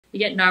You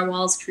get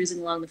narwhals cruising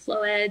along the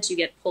floe edge. You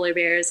get polar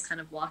bears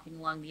kind of walking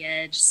along the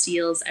edge.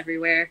 Seals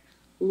everywhere.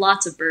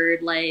 Lots of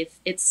bird life.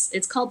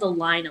 It's called the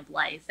line of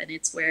life, and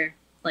it's where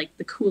like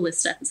the coolest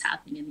stuff is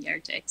happening in the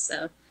Arctic.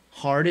 So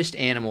Hardest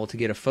animal to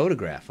get a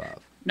photograph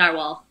of.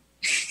 narwhal.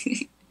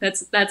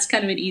 That's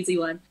kind of an easy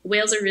one.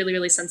 Whales are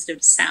really sensitive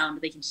to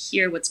sound. They can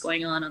hear what's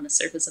going on the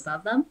surface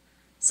above them.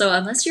 So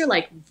unless you're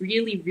like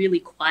really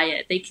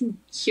quiet, they can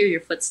hear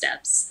your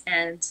footsteps.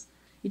 And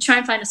you try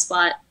and find a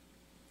spot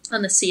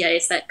on the sea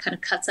ice that kind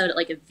of cuts out at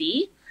like a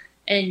V,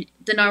 and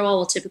the narwhal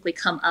will typically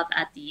come up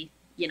at the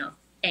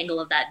angle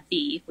of that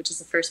V, which is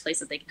the first place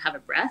that they can have a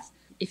breath.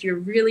 If you're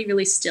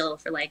really still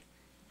for like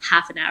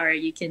half an hour,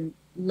 you can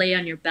lay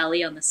on your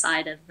belly on the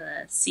side of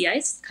the sea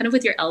ice, kind of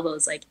with your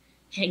elbows like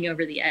hanging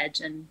over the edge.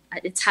 And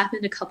it's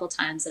happened a couple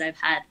times that I've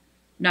had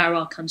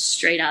narwhal come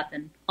straight up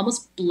and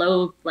almost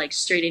blow like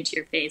straight into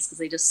your face because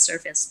they just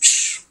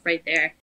surface right there.